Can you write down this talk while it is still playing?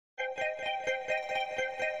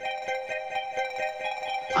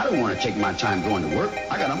I don't want to take my time going to work.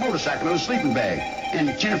 I got a motorcycle and a sleeping bag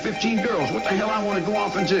and 10 or 15 girls. What the hell I want to go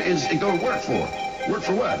off and go to work for? Work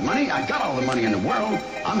for what? Money? I got all the money in the world.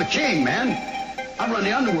 I'm the king, man. I run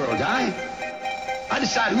the underworld, guy. I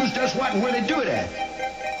decide who does what and where they do it at.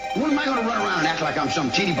 When am I going to run around and act like I'm some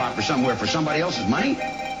teeny bopper somewhere for somebody else's money?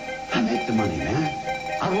 I make the money,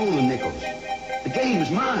 man. I roll the nickels. The game is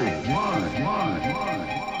mine. Mine.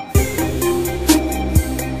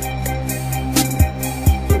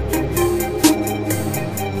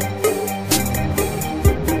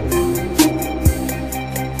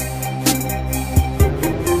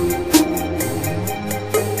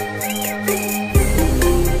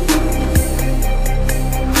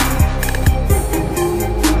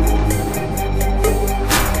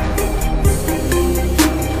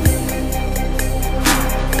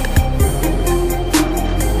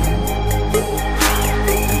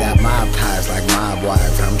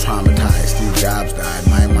 I'm traumatized, Steve Jobs died.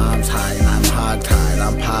 My mom's high and I'm hog-tied.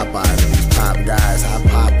 I'm Popeye to these pop guys. I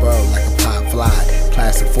pop up like a pop fly.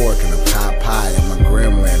 Plastic fork in a pot pie. I'm a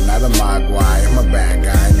gremlin, not a mogwai. I'm a bad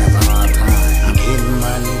guy, never on time. I'm getting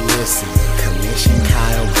money, listen. Commission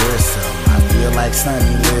Kyle Grissom. I feel like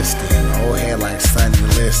Sonny Liston. Old head like Sonny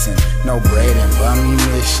Listen. No braid and bummy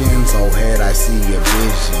missions. Old head, I see your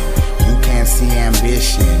vision. You can't see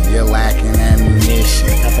ambition, you're lacking ammunition.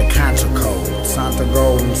 At the contra code, something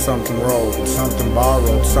golden, something rolled, something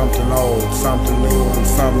borrowed, something old, something new and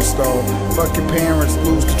something stole. Fuck your parents,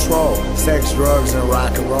 lose control. Sex, drugs, and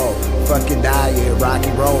rock and roll. Fuck your diet,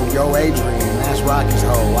 rocky roll. Yo, Adrian, that's Rocky's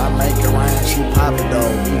hoe. I make it rain, she pop it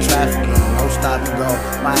though. You trafficking, no stop to go.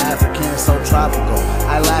 My African is so tropical.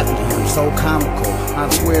 I laugh at him, so comical. On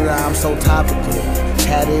Twitter, I'm so topical.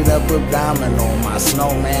 Tatted up abdominal, my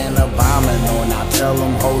snowman abominable. Now tell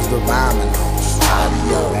them hoes the abominals.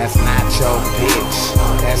 That's not your bitch,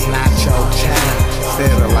 that's not your chain.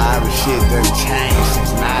 Said a lot of shit done changed,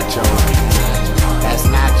 it's not your bitch. That's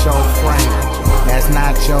not your friend, that's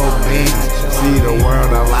not your bitch. See the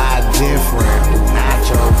world a lot different, not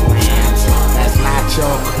your friends. That's not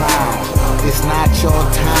your crown, it's not your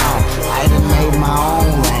town. I done made my own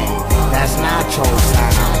lane, that's not your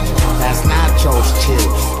sound. That's not your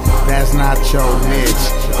chips, that's not your niche.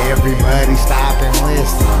 Everybody stop and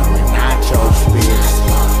listen, we're not your spits.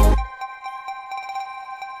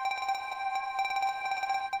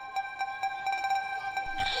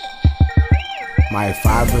 My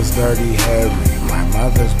father's dirty Harry, my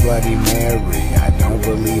mother's Bloody Mary. I don't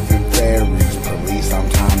believe in fairies, police, I'm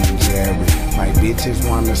Tom and Jerry. My bitches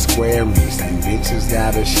wanna square me, same bitches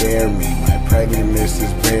gotta share me. My pregnant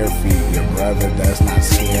missus bare feet, your brother does not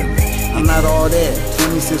scare me. I'm not all there,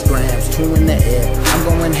 26 grams, 2 in the air. I'm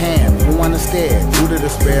going ham, who wanna stare? Due to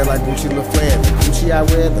despair like Gucci LaFleur. The Gucci I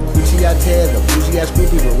wear, the Gucci I tear. The bougie ass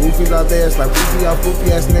groupie, but roofies out there. It's like goofy out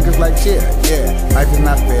goofy ass niggas like shit. Yeah, life is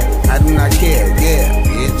not fair, I do not care. Yeah,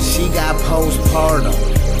 bitch, she got postpartum,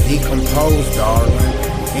 decomposed, darling.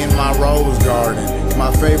 In my rose garden,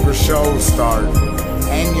 my favorite show's starting.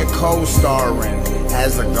 And you're co-starring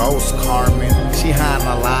as a ghost, Carmen. She hiding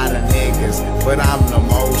a lot of niggas, but I'm the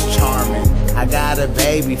most charming. I got a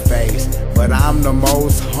baby face, but I'm the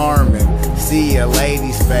most harming. See a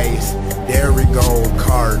lady's face, dairy gold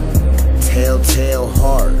carton. Telltale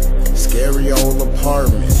heart, scary old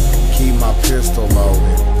apartment. Keep my pistol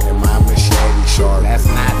loaded and my machete sharp. That's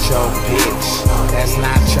not your bitch, that's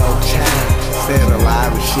not your chain. Said a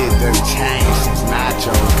lot of shit done changed, it's not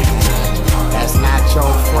your bitch. That's not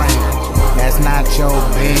your friend, that's not your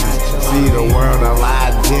bitch. See the world a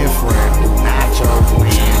lot different, not your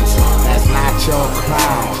friends. That's not your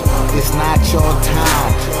crown, it's not your town.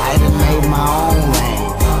 I done made my own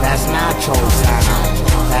lane, that's not your sound.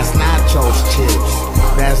 That's not your chips,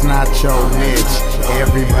 that's not your niche.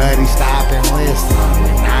 Everybody stop and listen,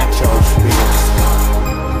 not your spit.